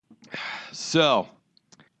So,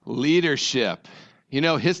 leadership. You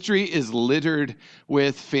know, history is littered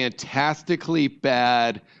with fantastically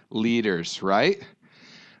bad leaders, right?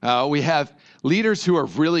 We have leaders who are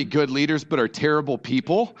really good leaders but are terrible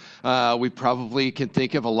people. We probably can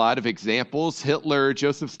think of a lot of examples. Hitler,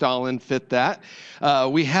 Joseph Stalin fit that.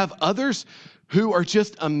 We have others who are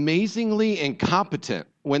just amazingly incompetent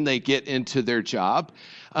when they get into their job.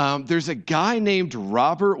 There's a guy named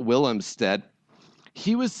Robert Willemstad.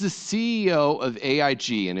 He was the CEO of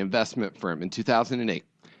AIG, an investment firm, in 2008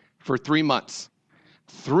 for 3 months.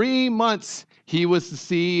 3 months he was the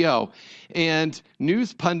CEO, and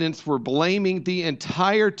news pundits were blaming the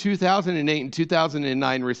entire 2008 and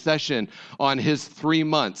 2009 recession on his 3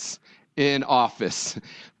 months in office.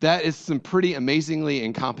 That is some pretty amazingly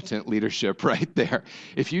incompetent leadership right there.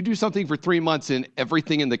 If you do something for 3 months and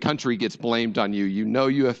everything in the country gets blamed on you, you know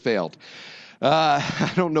you have failed.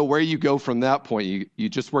 I don't know where you go from that point. You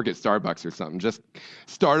just work at Starbucks or something. Just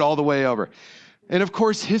start all the way over. And of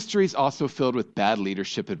course, history is also filled with bad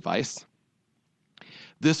leadership advice.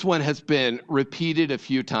 This one has been repeated a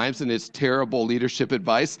few times, and it's terrible leadership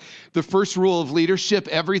advice. The first rule of leadership: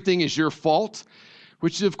 everything is your fault,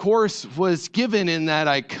 which of course was given in that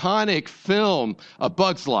iconic film, A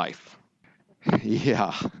Bug's Life.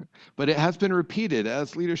 Yeah, but it has been repeated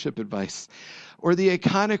as leadership advice. Or the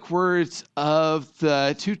iconic words of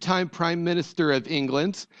the two-time Prime Minister of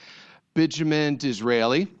England, Benjamin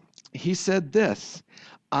Disraeli. He said this: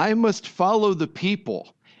 "I must follow the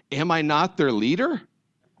people. Am I not their leader?"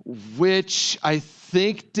 Which I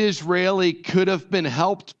think Disraeli could have been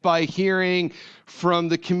helped by hearing from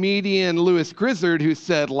the comedian Louis Grizzard, who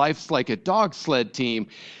said, "Life's like a dog sled team.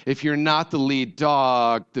 If you're not the lead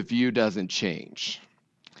dog, the view doesn't change."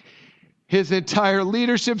 His entire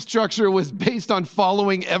leadership structure was based on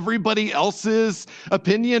following everybody else's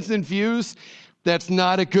opinions and views. That's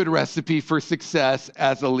not a good recipe for success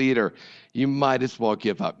as a leader. You might as well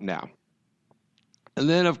give up now. And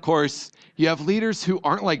then, of course, you have leaders who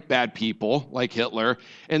aren't like bad people, like Hitler,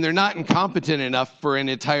 and they're not incompetent enough for an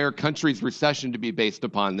entire country's recession to be based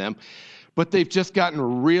upon them, but they've just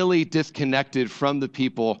gotten really disconnected from the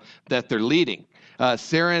people that they're leading.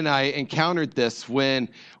 Sarah and I encountered this when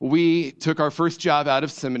we took our first job out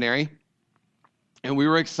of seminary, and we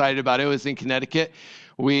were excited about it. It was in Connecticut.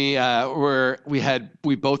 We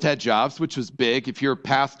both had jobs, which was big. If you're a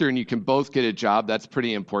pastor and you can both get a job, that's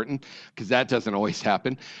pretty important, because that doesn't always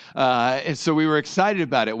happen. And so we were excited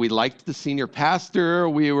about it. We liked the senior pastor.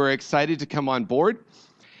 We were excited to come on board.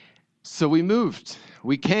 So we moved.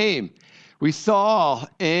 We came. We saw,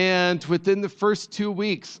 and within the first 2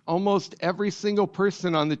 weeks, almost every single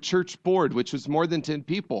person on the church board, which was more than 10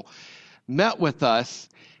 people, met with us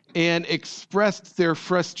and expressed their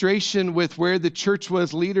frustration with where the church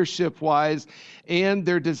was leadership-wise and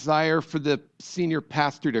their desire for the senior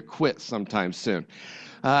pastor to quit sometime soon.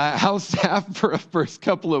 How's that for a first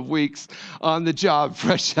couple of weeks on the job,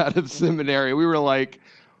 fresh out of seminary? We were like,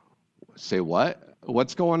 say what?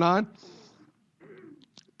 What's going on?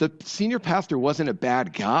 The senior pastor wasn't a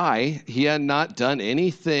bad guy. He had not done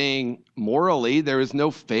anything morally. There was no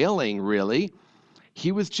failing, really.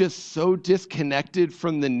 He was just so disconnected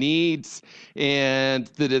from the needs and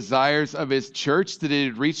the desires of his church that it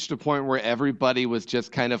had reached a point where everybody was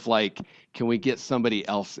just kind of like, can we get somebody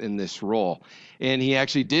else in this role? And he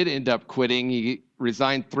actually did end up quitting. He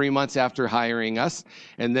resigned 3 months after hiring us,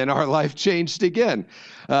 and then our life changed again.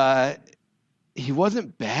 He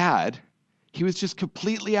wasn't bad. He was just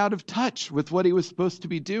completely out of touch with what he was supposed to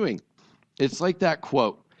be doing. It's like that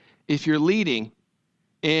quote: if you're leading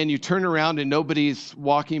and you turn around and nobody's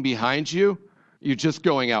walking behind you, you're just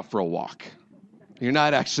going out for a walk. You're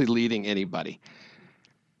not actually leading anybody.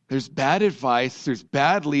 There's bad advice, there's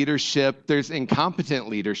bad leadership, there's incompetent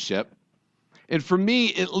leadership. And for me,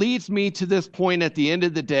 it leads me to this point at the end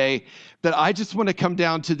of the day that I just want to come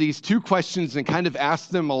down to these two questions and kind of ask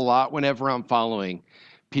them a lot whenever I'm following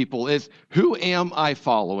people: is who am I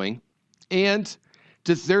following? And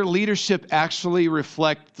does their leadership actually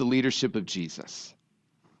reflect the leadership of Jesus?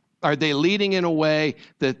 Are they leading in a way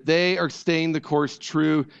that they are staying the course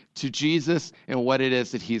true to Jesus and what it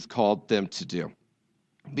is that he's called them to do?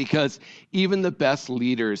 Because even the best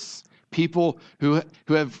leaders, people who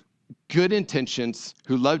have good intentions,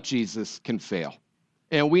 who love Jesus, can fail.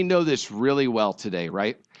 And we know this really well today,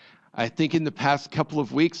 right? I think in the past couple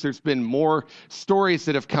of weeks, there's been more stories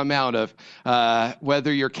that have come out of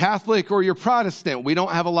whether you're Catholic or you're Protestant. We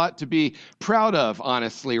don't have a lot to be proud of,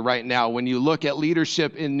 honestly, right now, when you look at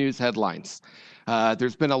leadership in news headlines.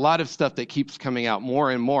 There's been a lot of stuff that keeps coming out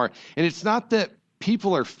more and more. And it's not that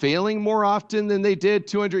people are failing more often than they did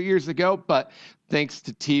 200 years ago, but thanks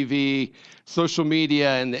to TV, social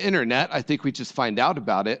media, and the internet, I think we just find out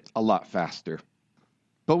about it a lot faster.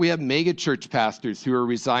 But we have mega church pastors who are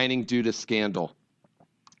resigning due to scandal.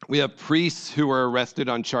 We have priests who are arrested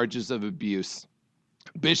on charges of abuse.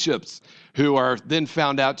 Bishops who are then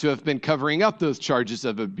found out to have been covering up those charges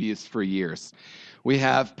of abuse for years. We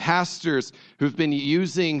have pastors who've been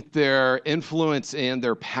using their influence and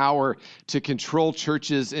their power to control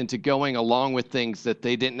churches into going along with things that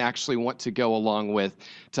they didn't actually want to go along with,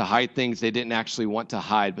 to hide things they didn't actually want to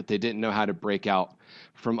hide, but they didn't know how to break out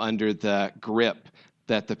from under the grip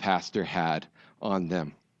that the pastor had on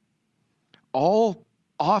them.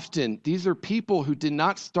 Often, these are people who did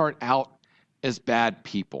not start out as bad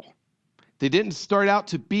people. They didn't start out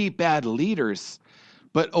to be bad leaders,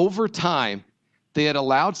 but over time, they had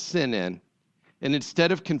allowed sin in, and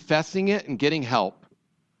instead of confessing it and getting help,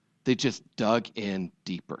 they just dug in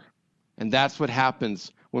deeper. And that's what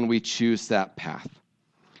happens when we choose that path.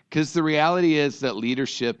 Because the reality is that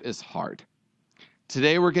leadership is hard.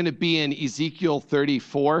 Today we're going to be in Ezekiel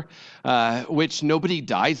 34, which nobody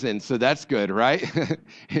dies in, so that's good, right?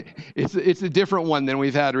 It's a different one than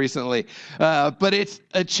we've had recently. But it's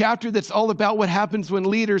a chapter that's all about what happens when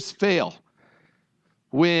leaders fail.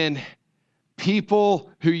 When people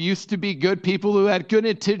who used to be good people who had good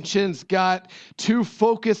intentions got too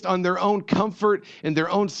focused on their own comfort and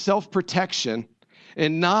their own self-protection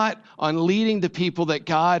and not on leading the people that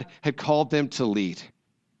God had called them to lead.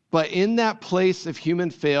 But in that place of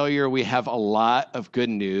human failure, we have a lot of good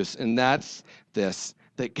news, and that's this,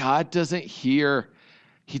 that God doesn't hear,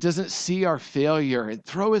 he doesn't see our failure and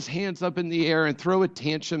throw his hands up in the air and throw a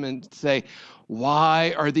tantrum and say,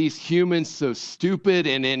 why are these humans so stupid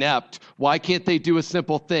and inept? Why can't they do a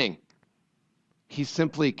simple thing? He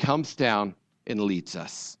simply comes down and leads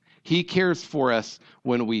us. He cares for us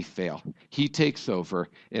when we fail. He takes over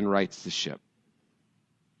and rights the ship.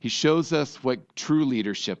 He shows us what true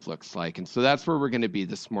leadership looks like. And so that's where we're going to be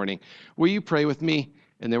this morning. Will you pray with me?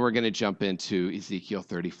 And then we're going to jump into Ezekiel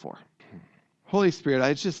 34. Holy Spirit,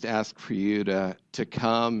 I just ask for you to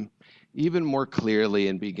come even more clearly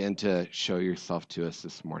and begin to show yourself to us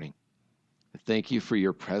this morning. I thank you for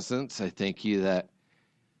your presence. I thank you that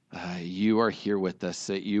you are here with us,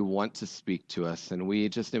 that you want to speak to us. And we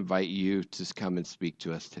just invite you to come and speak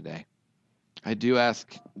to us today. I do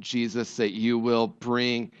ask, Jesus, that you will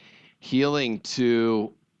bring healing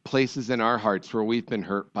to places in our hearts where we've been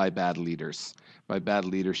hurt by bad leaders, by bad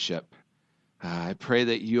leadership. I pray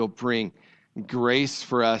that you'll bring grace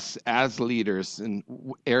for us as leaders in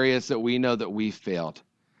areas that we know that we failed.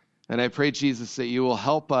 And I pray, Jesus, that you will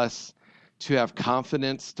help us to have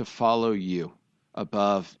confidence to follow you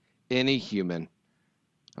above any human,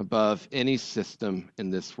 above any system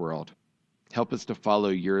in this world. Help us to follow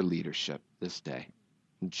your leadership this day.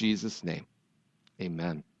 In Jesus' name,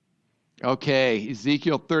 amen. Okay,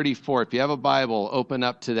 Ezekiel 34. If you have a Bible, open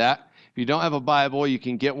up to that. If you don't have a Bible, you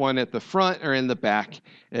can get one at the front or in the back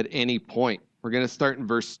at any point. We're going to start in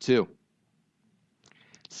verse 2.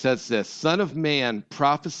 It says this, Son of man,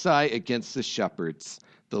 prophesy against the shepherds,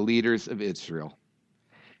 the leaders of Israel.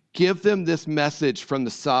 Give them this message from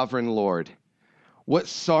the sovereign Lord. What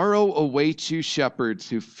sorrow awaits you, shepherds,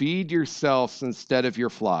 who feed yourselves instead of your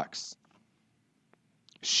flocks?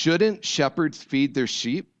 Shouldn't shepherds feed their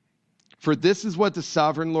sheep? For this is what the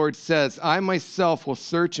sovereign Lord says, I myself will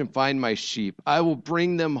search and find my sheep. I will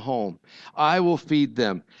bring them home. I will feed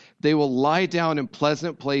them. They will lie down in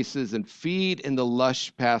pleasant places and feed in the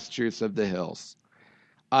lush pastures of the hills.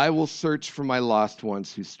 I will search for my lost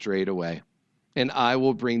ones who strayed away, and I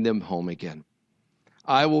will bring them home again.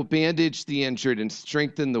 I will bandage the injured and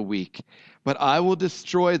strengthen the weak, but I will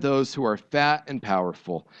destroy those who are fat and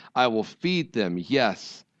powerful. I will feed them,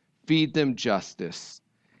 yes, feed them justice.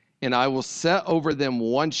 And I will set over them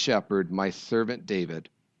one shepherd, my servant David.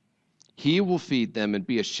 He will feed them and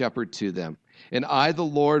be a shepherd to them. And I, the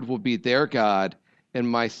Lord, will be their God, and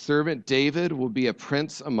my servant David will be a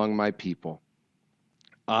prince among my people.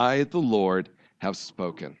 I, the Lord, have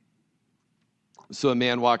spoken. So a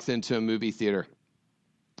man walks into a movie theater.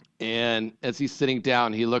 And as he's sitting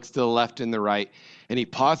down, he looks to the left and the right, and he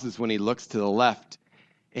pauses when he looks to the left,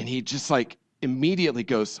 and he just immediately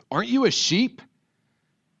goes, aren't you a sheep?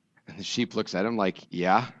 And the sheep looks at him like,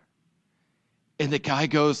 yeah. And the guy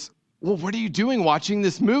goes, well, what are you doing watching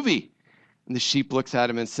this movie? And the sheep looks at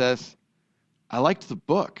him and says, I liked the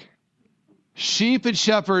book. Sheep and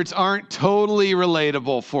shepherds aren't totally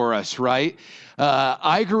relatable for us, right?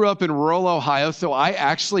 I grew up in rural Ohio, so I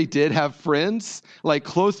actually did have friends,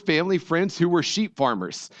 close family friends who were sheep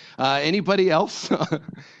farmers. Anybody else?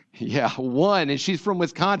 Yeah, one, and she's from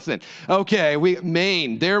Wisconsin. Okay,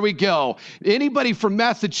 Maine, there we go. Anybody from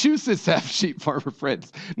Massachusetts have sheep farmer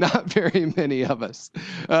friends? Not very many of us.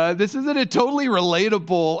 This isn't a totally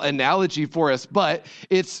relatable analogy for us, but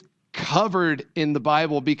it's covered in the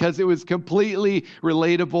Bible because it was completely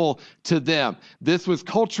relatable to them. This was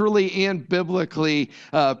culturally and biblically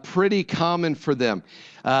pretty common for them.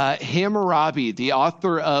 Hammurabi, the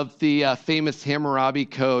author of the famous Hammurabi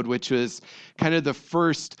Code, which was kind of the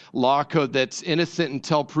first law code that's innocent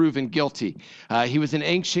until proven guilty. He was an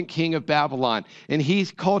ancient king of Babylon, and he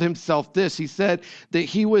called himself this. He said that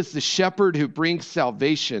he was the shepherd who brings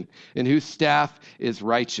salvation and whose staff is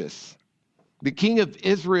righteous. The kings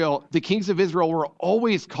of Israel were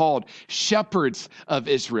always called shepherds of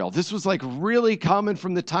Israel. This was like really common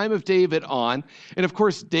from the time of David on. And of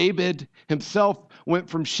course, David himself went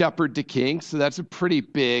from shepherd to king. So that's a pretty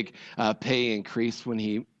big pay increase when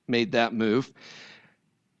he made that move.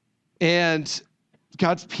 And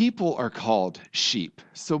God's people are called sheep.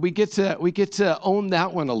 So we get to own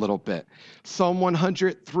that one a little bit. Psalm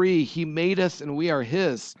 103, he made us and we are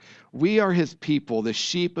his. We are his people, the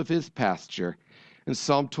sheep of his pasture. In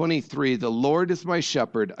Psalm 23, the Lord is my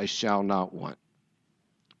shepherd, I shall not want.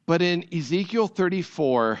 But in Ezekiel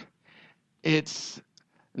 34, it's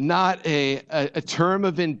not a term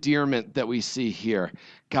of endearment that we see here.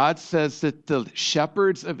 God says that the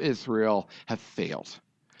shepherds of Israel have failed.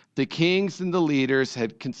 The kings and the leaders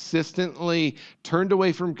had consistently turned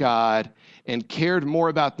away from God and cared more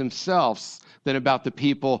about themselves than about the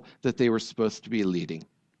people that they were supposed to be leading.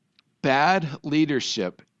 Bad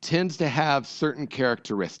leadership tends to have certain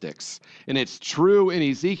characteristics, and it's true in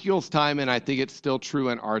Ezekiel's time, and I think it's still true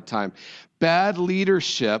in our time. Bad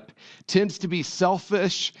leadership tends to be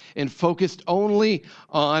selfish and focused only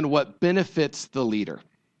on what benefits the leader.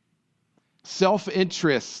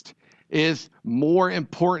 Self-interest is more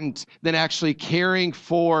important than actually caring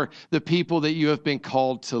for the people that you have been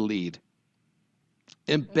called to lead.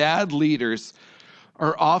 And bad leaders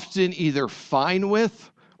are often either fine with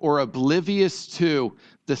or oblivious to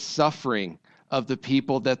the suffering of the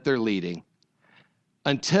people that they're leading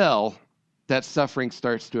until that suffering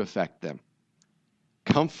starts to affect them.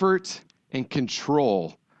 Comfort and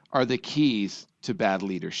control are the keys to bad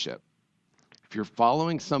leadership. If you're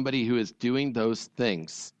following somebody who is doing those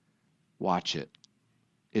things, watch it.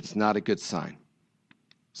 It's not a good sign.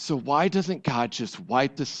 So why doesn't God just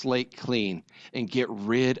wipe the slate clean and get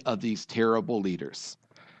rid of these terrible leaders?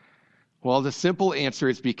 Well, the simple answer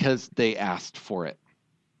is because they asked for it.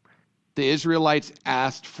 The Israelites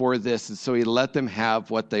asked for this, and so he let them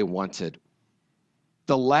have what they wanted.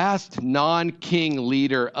 The last non-king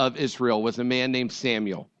leader of Israel was a man named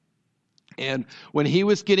Samuel. And when he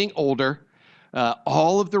was getting older,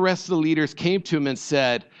 all of the rest of the leaders came to him and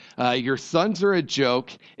said, your sons are a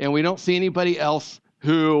joke, and we don't see anybody else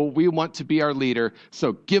who we want to be our leader,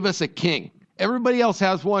 so give us a king. Everybody else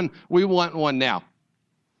has one. We want one now.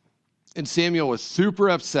 And Samuel was super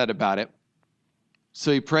upset about it.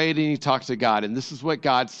 So he prayed and he talked to God. And this is what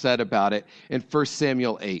God said about it in 1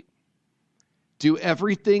 Samuel 8. Do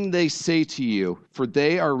everything they say to you, for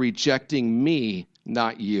they are rejecting me,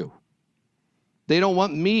 not you. They don't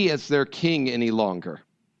want me as their king any longer.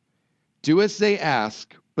 Do as they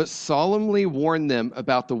ask, but solemnly warn them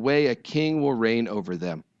about the way a king will reign over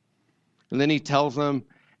them. And then he tells them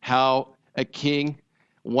how a king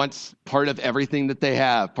wants part of everything that they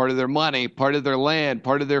have, part of their money, part of their land,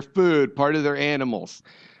 part of their food, part of their animals.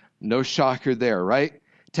 No shocker there, right?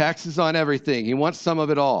 Taxes on everything. He wants some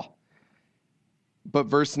of it all. But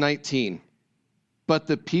verse 19, but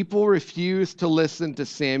the people refused to listen to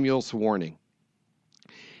Samuel's warning.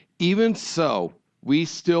 Even so, we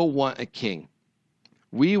still want a king.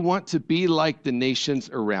 We want to be like the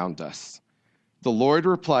nations around us. The Lord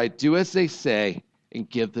replied, do as they say and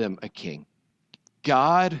give them a king.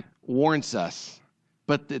 God warns us,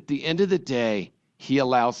 but at the end of the day, he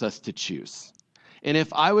allows us to choose. And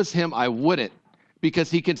if I was him, I wouldn't,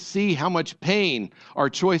 because he can see how much pain our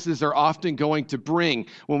choices are often going to bring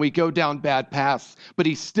when we go down bad paths. But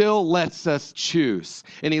he still lets us choose.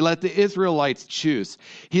 And he let the Israelites choose.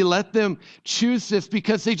 He let them choose this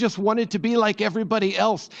because they just wanted to be like everybody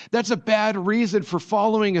else. That's a bad reason for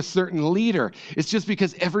following a certain leader. It's just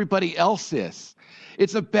because everybody else is.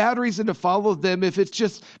 It's a bad reason to follow them if it's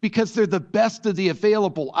just because they're the best of the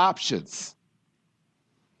available options.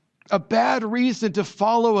 A bad reason to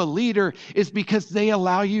follow a leader is because they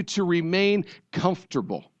allow you to remain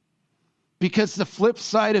comfortable. Because the flip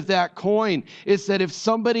side of that coin is that if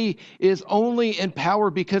somebody is only in power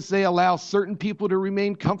because they allow certain people to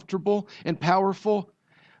remain comfortable and powerful,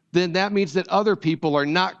 then that means that other people are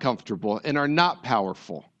not comfortable and are not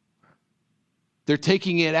powerful. They're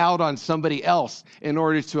taking it out on somebody else in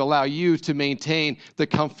order to allow you to maintain the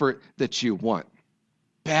comfort that you want.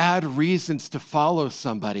 Bad reasons to follow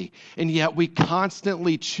somebody, and yet we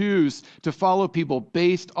constantly choose to follow people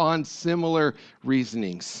based on similar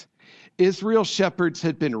reasonings. Israel's shepherds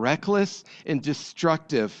had been reckless and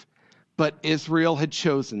destructive, but Israel had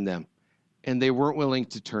chosen them, and they weren't willing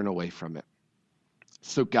to turn away from it.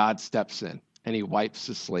 So God steps in, and he wipes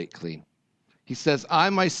the slate clean. He says,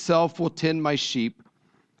 I myself will tend my sheep,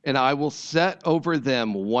 and I will set over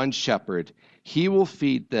them one shepherd. He will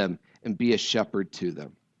feed them and be a shepherd to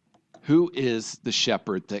them. Who is the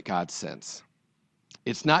shepherd that God sends?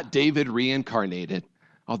 It's not David reincarnated,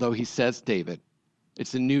 although he says David.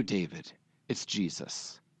 It's a new David. It's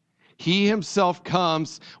Jesus. He himself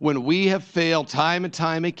comes when we have failed time and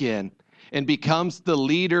time again and becomes the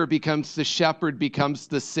leader, becomes the shepherd, becomes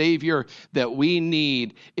the savior that we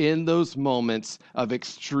need in those moments of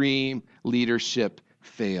extreme leadership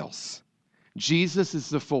fails. Jesus is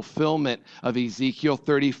the fulfillment of Ezekiel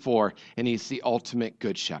 34, and he's the ultimate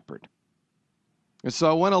good shepherd. And so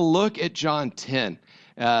I want to look at John 10,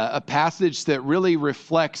 a passage that really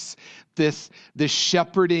reflects this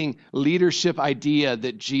shepherding leadership idea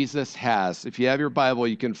that Jesus has. If you have your Bible,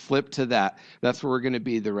 you can flip to that. That's where we're going to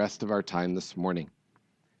be the rest of our time this morning.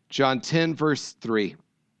 John 10, verse 3.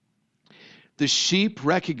 The sheep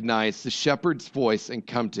recognize the shepherd's voice and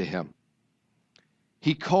come to him.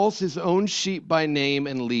 He calls his own sheep by name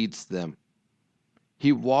and leads them.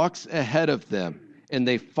 He walks ahead of them, and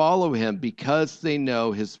they follow him because they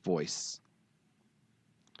know his voice.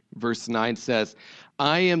 Verse 9 says,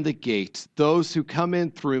 I am the gate. Those who come in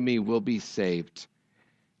through me will be saved.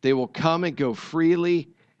 They will come and go freely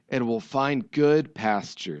and will find good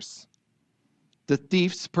pastures. The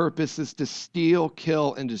thief's purpose is to steal,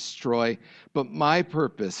 kill, and destroy, but my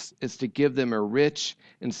purpose is to give them a rich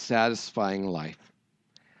and satisfying life.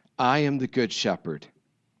 I am the good shepherd.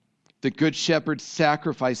 The good shepherd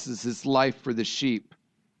sacrifices his life for the sheep.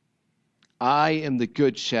 I am the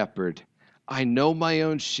good shepherd. I know my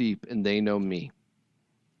own sheep, and they know me.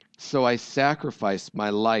 So I sacrifice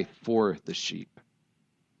my life for the sheep.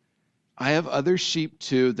 I have other sheep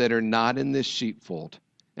too that are not in this sheepfold,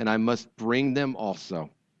 and I must bring them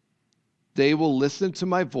also. They will listen to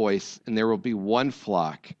my voice, and there will be one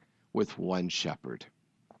flock with one shepherd.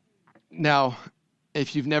 Now,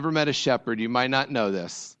 if you've never met a shepherd, you might not know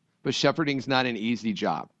this, but shepherding is not an easy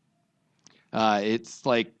job. It's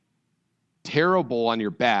like terrible on your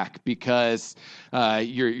back because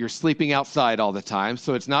you're sleeping outside all the time,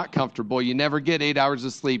 so it's not comfortable. You never get 8 hours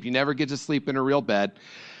of sleep. You never get to sleep in a real bed.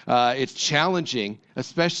 It's challenging,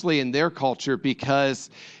 especially in their culture, because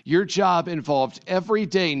your job involved every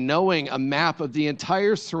day knowing a map of the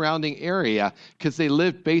entire surrounding area because they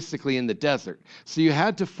lived basically in the desert. So you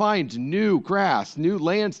had to find new grass, new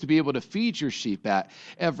lands to be able to feed your sheep at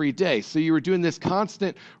every day. So you were doing this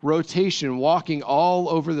constant rotation, walking all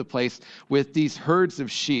over the place with these herds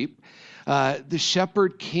of sheep. The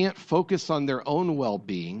shepherd can't focus on their own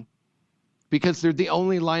well-being because they're the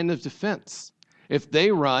only line of defense. If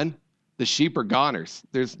they run, the sheep are goners.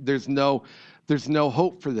 There's no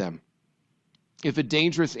hope for them. If a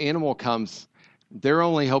dangerous animal comes, their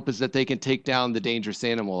only hope is that they can take down the dangerous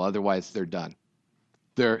animal. Otherwise, they're done.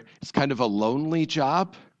 It's kind of a lonely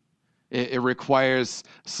job. It requires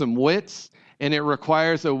some wits, and it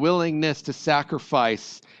requires a willingness to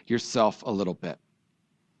sacrifice yourself a little bit.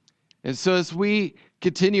 And so as we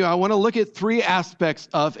continue, I want to look at three aspects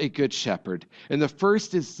of a good shepherd. And the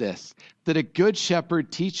first is this, that a good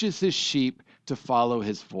shepherd teaches his sheep to follow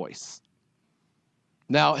his voice.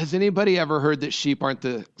 Now, has anybody ever heard that sheep aren't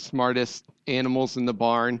the smartest animals in the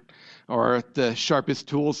barn or the sharpest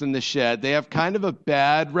tools in the shed? They have kind of a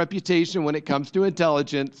bad reputation when it comes to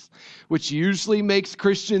intelligence, which usually makes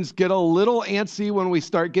Christians get a little antsy when we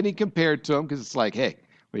start getting compared to them because it's like, hey,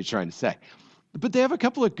 what are you trying to say? But they have a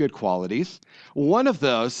couple of good qualities. One of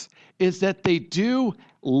those is that they do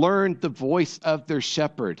learn the voice of their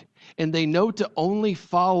shepherd, and they know to only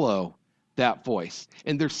follow that voice.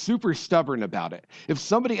 And they're super stubborn about it. If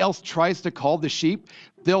somebody else tries to call the sheep,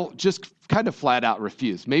 they'll just kind of flat out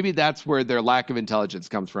refuse. Maybe that's where their lack of intelligence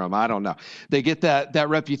comes from. I don't know. They get that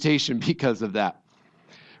reputation because of that.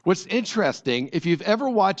 What's interesting, if you've ever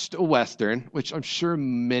watched a Western, which I'm sure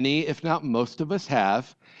many, if not most of us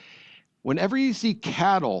have, whenever you see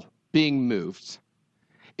cattle being moved,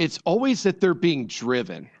 it's always that they're being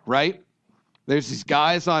driven, right? There's these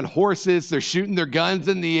guys on horses, they're shooting their guns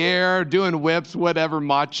in the air, doing whips, whatever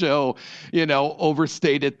macho,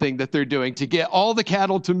 overstated thing that they're doing to get all the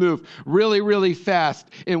cattle to move really, really fast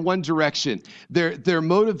in one direction. They're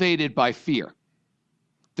motivated by fear.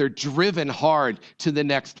 They're driven hard to the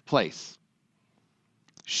next place.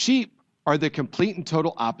 Sheep are the complete and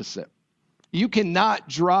total opposite. You cannot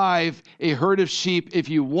drive a herd of sheep if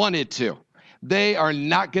you wanted to. They are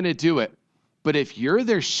not going to do it. But if you're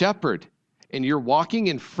their shepherd and you're walking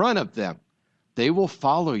in front of them, they will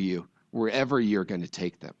follow you wherever you're going to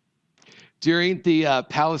take them. During the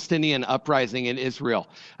Palestinian uprising in Israel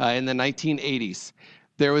in the 1980s,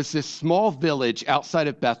 there was this small village outside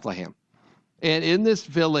of Bethlehem. And in this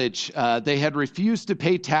village, they had refused to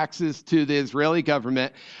pay taxes to the Israeli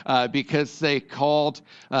government because they called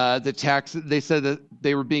the tax, they said that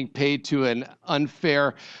they were being paid to an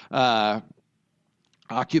unfair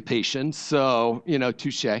occupation. So,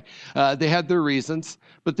 touche. They had their reasons.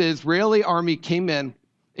 But the Israeli army came in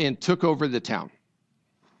and took over the town.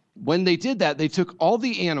 When they did that, they took all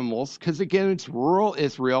the animals, because again, it's rural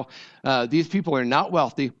Israel. These people are not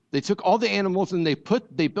wealthy. They took all the animals and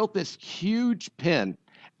they built this huge pen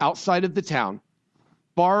outside of the town,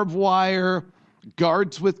 barbed wire,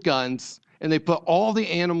 guards with guns, and they put all the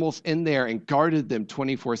animals in there and guarded them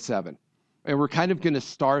 24/7. And we're kind of going to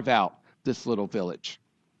starve out this little village.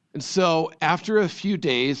 And so after a few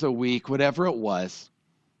days, a week, whatever it was,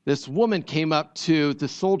 this woman came up to the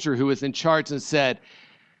soldier who was in charge and said,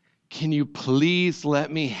 "Can you please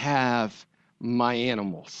let me have my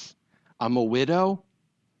animals? I'm a widow.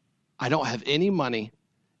 I don't have any money.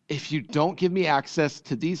 If you don't give me access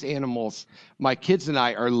to these animals, my kids and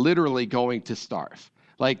I are literally going to starve.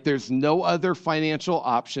 Like, there's no other financial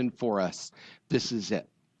option for us. This is it."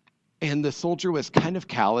 And the soldier was kind of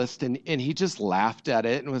calloused, and he just laughed at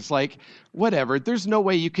it and was like, whatever. There's no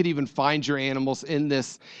way you could even find your animals in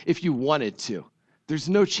this if you wanted to. There's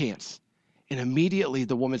no chance. And immediately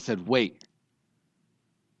the woman said, "Wait,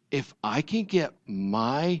 if I can get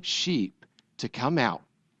my sheep to come out,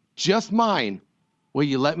 just mine, will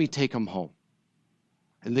you let me take them home?"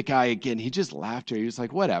 And the guy, again, he just laughed at her. He was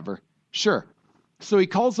like, whatever, sure. So he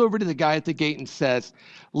calls over to the guy at the gate and says,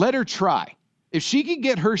 "Let her try. If she can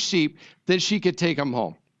get her sheep, then she could take them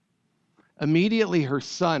home." Immediately her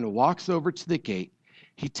son walks over to the gate.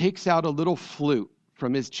 He takes out a little flute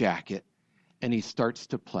from his jacket and he starts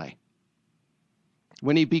to play.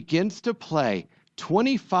 When he begins to play,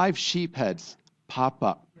 25 sheep heads pop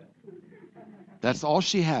up. That's all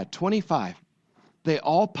she had, 25. They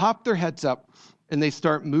all pop their heads up and they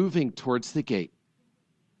start moving towards the gate.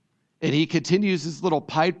 And he continues his little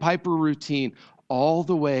Pied Piper routine all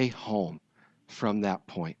the way home from that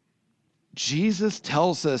point. Jesus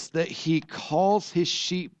tells us that he calls his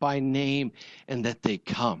sheep by name and that they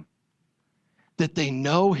come. That they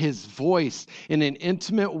know his voice in an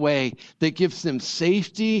intimate way that gives them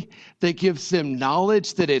safety, that gives them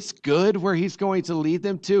knowledge that it's good where he's going to lead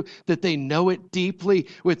them to, that they know it deeply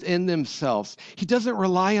within themselves. He doesn't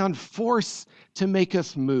rely on force to make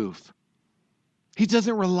us move. He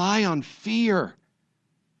doesn't rely on fear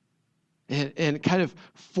and kind of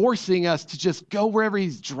forcing us to just go wherever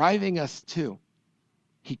he's driving us to.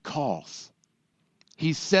 He calls.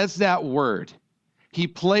 He says that word. He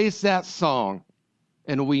plays that song,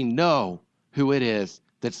 and we know who it is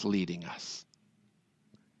that's leading us.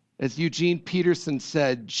 As Eugene Peterson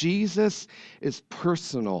said, Jesus is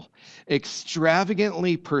personal,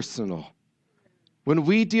 extravagantly personal. When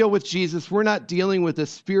we deal with Jesus, we're not dealing with a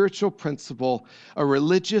spiritual principle, a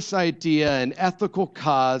religious idea, an ethical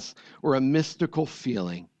cause, or a mystical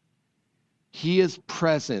feeling. He is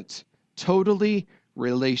present totally,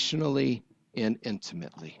 relationally, and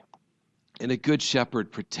intimately. And a good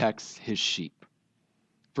shepherd protects his sheep.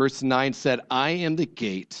 Verse 9 said, "I am the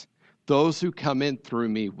gate. Those who come in through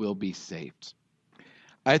me will be saved."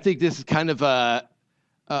 I think this is kind of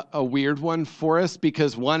a weird one for us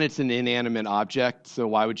because, one, it's an inanimate object. So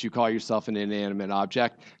why would you call yourself an inanimate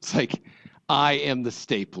object? It's like, I am the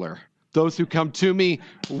stapler. Those who come to me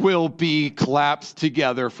will be collapsed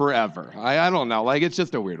together forever. I don't know. Like, it's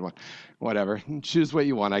just a weird one. Whatever. Choose what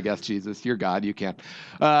you want, I guess, Jesus. You're God. You can.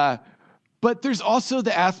 But there's also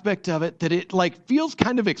the aspect of it that it feels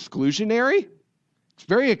kind of exclusionary. It's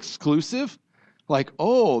very exclusive. Like,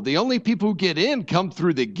 oh, the only people who get in come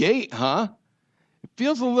through the gate, huh? It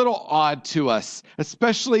feels a little odd to us,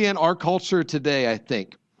 especially in our culture today, I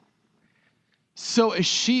think. So a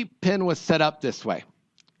sheep pen was set up this way.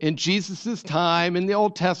 In Jesus' time, in the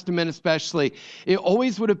Old Testament especially, it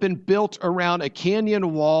always would have been built around a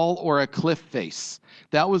canyon wall or a cliff face.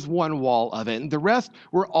 That was one wall of it. And the rest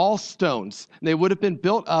were all stones. They would have been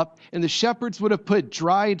built up, and the shepherds would have put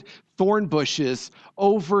dried thorn bushes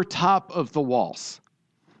over top of the walls.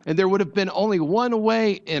 And there would have been only one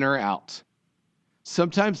way in or out.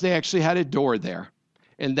 Sometimes they actually had a door there.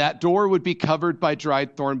 And that door would be covered by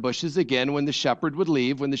dried thorn bushes again when the shepherd would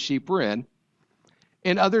leave, when the sheep were in.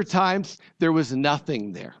 And other times, there was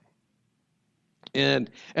nothing there.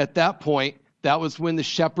 And at that point, that was when the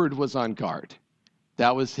shepherd was on guard.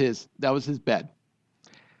 That was his bed.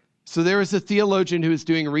 So there was a theologian who was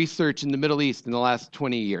doing research in the Middle East in the last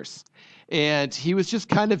 20 years. And he was just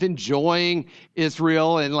kind of enjoying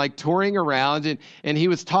Israel and like touring around. And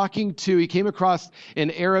he came across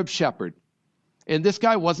an Arab shepherd. And this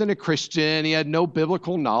guy wasn't a Christian. He had no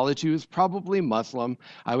biblical knowledge. He was probably Muslim,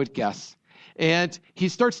 I would guess. And he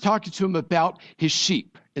starts talking to him about his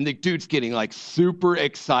sheep. And the dude's getting like super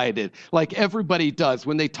excited, like everybody does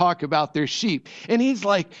when they talk about their sheep. And he's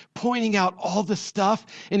like pointing out all the stuff,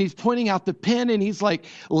 and he's pointing out the pen, and he's like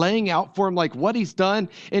laying out for him like what he's done.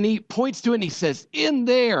 And he points to it and he says, in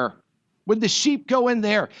there, when the sheep go in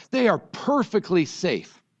there, they are perfectly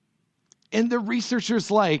safe. And the researcher's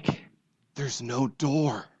like, there's no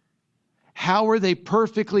door. How are they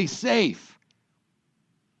perfectly safe?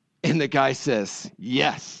 And the guy says,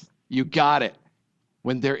 yes, you got it.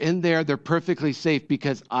 When they're in there, they're perfectly safe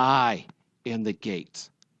because I am the gate.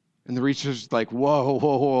 And the researcher's like,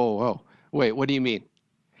 whoa. Wait, what do you mean?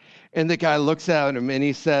 And the guy looks at him and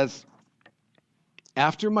he says,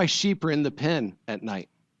 after my sheep are in the pen at night,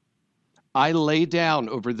 I lay down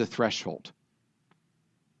over the threshold.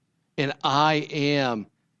 And I am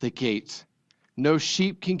the gate. No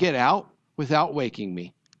sheep can get out without waking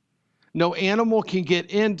me. No animal can get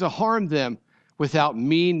in to harm them without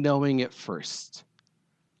me knowing it first.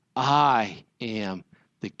 I am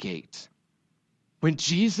the gate. When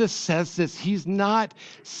Jesus says this, he's not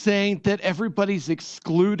saying that everybody's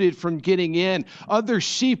excluded from getting in. Other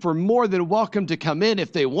sheep are more than welcome to come in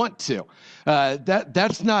if they want to.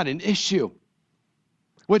 That's not an issue.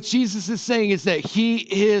 What Jesus is saying is that he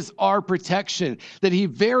is our protection, that he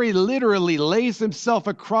very literally lays himself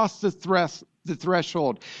across the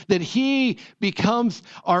threshold, that he becomes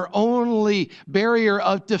our only barrier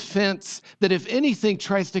of defense, that if anything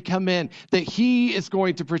tries to come in, that he is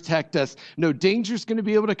going to protect us. No danger is going to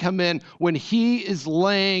be able to come in when he is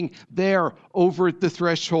laying there over the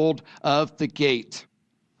threshold of the gate.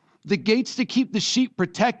 The gate's to keep the sheep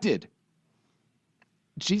protected.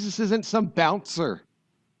 Jesus isn't some bouncer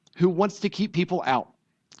who wants to keep people out.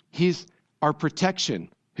 He's our protection,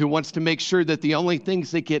 who wants to make sure that the only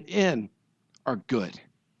things that get in are good.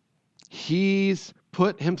 He's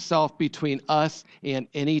put himself between us and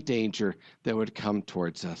any danger that would come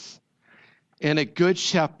towards us. And a good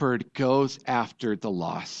shepherd goes after the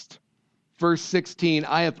lost. Verse 16,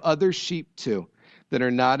 I have other sheep too that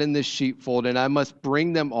are not in this sheepfold, and I must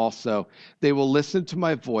bring them also. They will listen to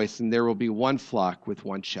my voice, and there will be one flock with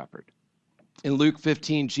one shepherd. In Luke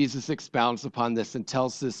 15, Jesus expounds upon this and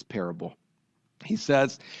tells this parable. He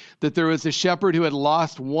says that there was a shepherd who had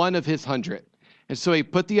lost one of his 100. And so he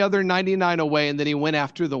put the other 99 away, and then he went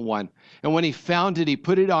after the one. And when he found it, he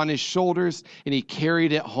put it on his shoulders, and he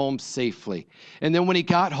carried it home safely. And then when he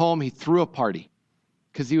got home, he threw a party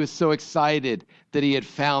because he was so excited that he had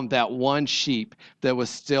found that one sheep that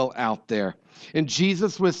was still out there. And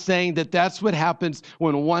Jesus was saying that that's what happens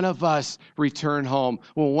when one of us return home,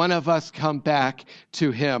 when one of us come back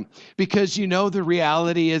to him. Because the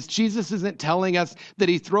reality is Jesus isn't telling us that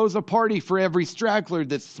he throws a party for every straggler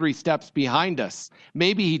that's 3 steps behind us.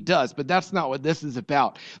 Maybe he does, but that's not what this is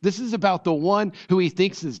about. This is about the one who he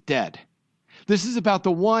thinks is dead. This is about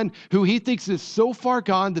the one who he thinks is so far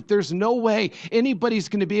gone that there's no way anybody's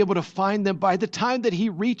going to be able to find them. By the time that he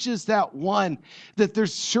reaches that one, that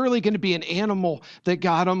there's surely going to be an animal that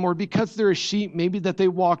got them, or because they're a sheep, maybe that they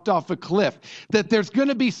walked off a cliff, that there's going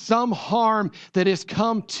to be some harm that has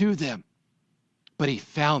come to them. But he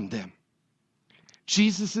found them.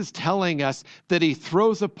 Jesus is telling us that he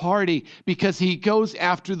throws a party because he goes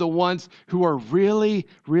after the ones who are really,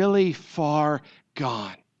 really far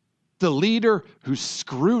gone. The leader who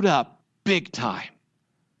screwed up big time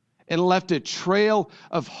and left a trail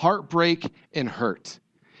of heartbreak and hurt.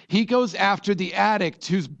 He goes after the addict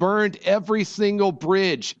who's burned every single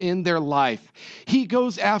bridge in their life. He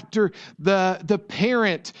goes after the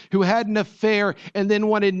parent who had an affair and then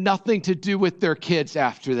wanted nothing to do with their kids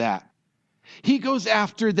after that. He goes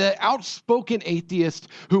after the outspoken atheist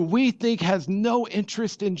who we think has no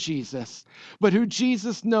interest in Jesus, but who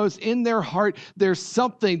Jesus knows in their heart there's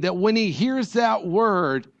something that when he hears that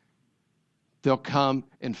word, they'll come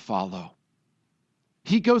and follow.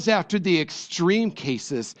 He goes after the extreme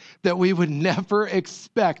cases that we would never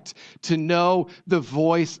expect to know the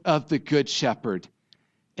voice of the Good Shepherd,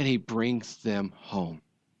 and he brings them home.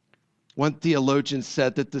 One theologian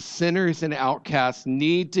said that the sinners and outcasts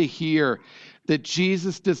need to hear that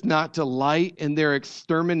Jesus does not delight in their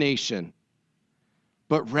extermination,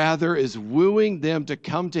 but rather is wooing them to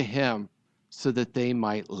come to him so that they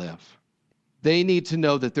might live. They need to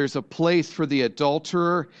know that there's a place for the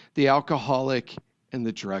adulterer, the alcoholic, and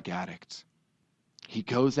the drug addict. He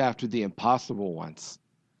goes after the impossible ones,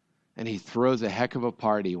 and he throws a heck of a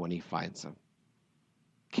party when he finds them,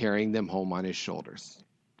 carrying them home on his shoulders.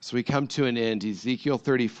 So we come to an end. Ezekiel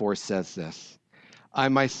 34 says this: I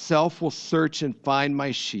myself will search and find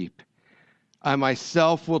my sheep. I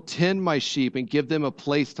myself will tend my sheep and give them a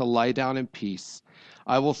place to lie down in peace.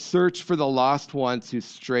 I will search for the lost ones who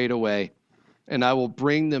strayed away, and I will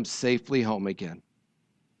bring them safely home again.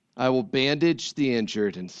 I will bandage the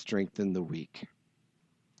injured and strengthen the weak.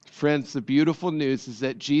 Friends, the beautiful news is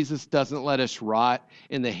that Jesus doesn't let us rot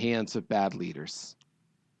in the hands of bad leaders.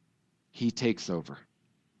 He takes over.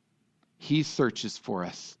 He searches for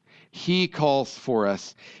us. He calls for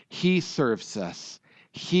us. He serves us.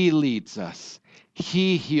 He leads us.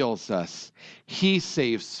 He heals us. He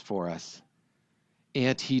saves for us.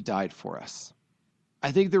 And he died for us.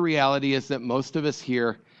 I think the reality is that most of us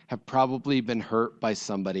here have probably been hurt by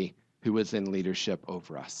somebody who was in leadership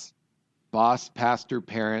over us. Boss, pastor,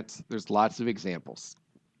 parents, there's lots of examples.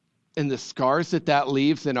 And the scars that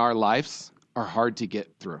leaves in our lives are hard to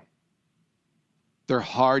get through. They're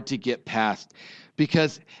hard to get past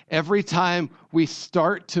because every time we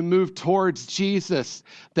start to move towards Jesus,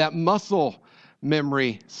 that muscle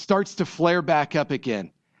memory starts to flare back up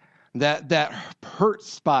again. That hurt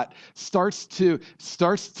spot starts to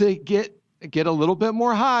get a little bit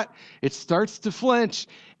more hot. It starts to flinch,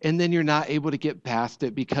 and then you're not able to get past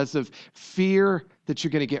it because of fear that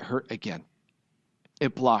you're going to get hurt again.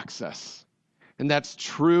 It blocks us. And that's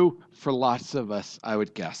true for lots of us, I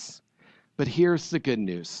would guess. But here's the good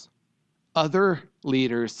news. Other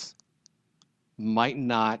leaders might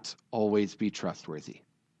not always be trustworthy,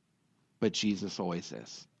 but Jesus always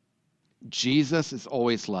is. Jesus is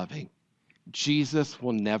always loving. Jesus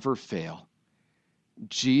will never fail.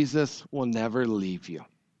 Jesus will never leave you.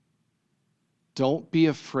 Don't be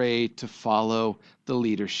afraid to follow the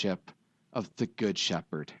leadership of the Good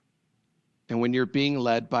Shepherd. And when you're being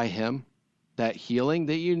led by him, that healing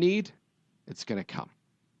that you need, it's going to come.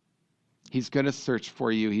 He's going to search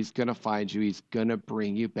for you. He's going to find you. He's going to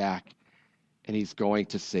bring you back, and he's going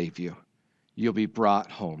to save you. You'll be brought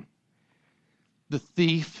home. The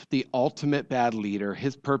thief, the ultimate bad leader,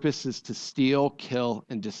 his purpose is to steal, kill,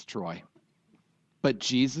 and destroy. But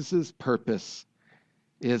Jesus' purpose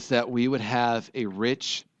is that we would have a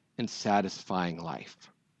rich and satisfying life.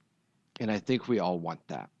 And I think we all want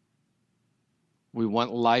that. We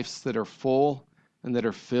want lives that are full and that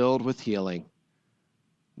are filled with healing,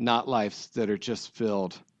 not lives that are just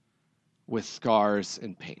filled with scars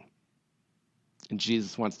and pain. And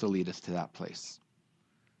Jesus wants to lead us to that place.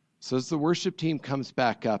 So as the worship team comes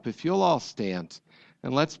back up, if you'll all stand,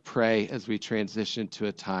 and let's pray as we transition to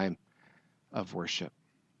a time of worship.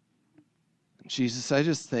 Jesus, I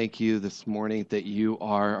just thank you this morning that you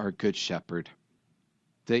are our good shepherd,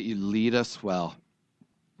 that you lead us well,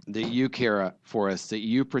 that you care for us, that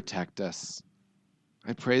you protect us.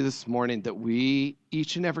 I pray this morning that we,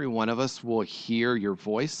 each and every one of us, will hear your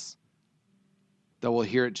voice, that we'll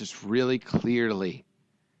hear it just really clearly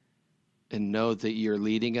and know that you're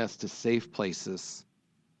leading us to safe places,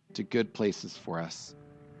 to good places for us.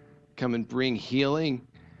 Come and bring healing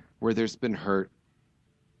where there's been hurt.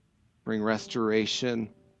 Bring restoration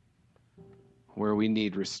where we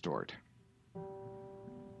need restored.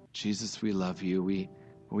 Jesus, we love you.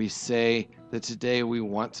 We say that today we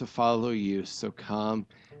want to follow you, so come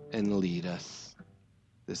and lead us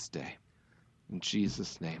this day. In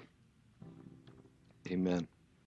Jesus' name, amen.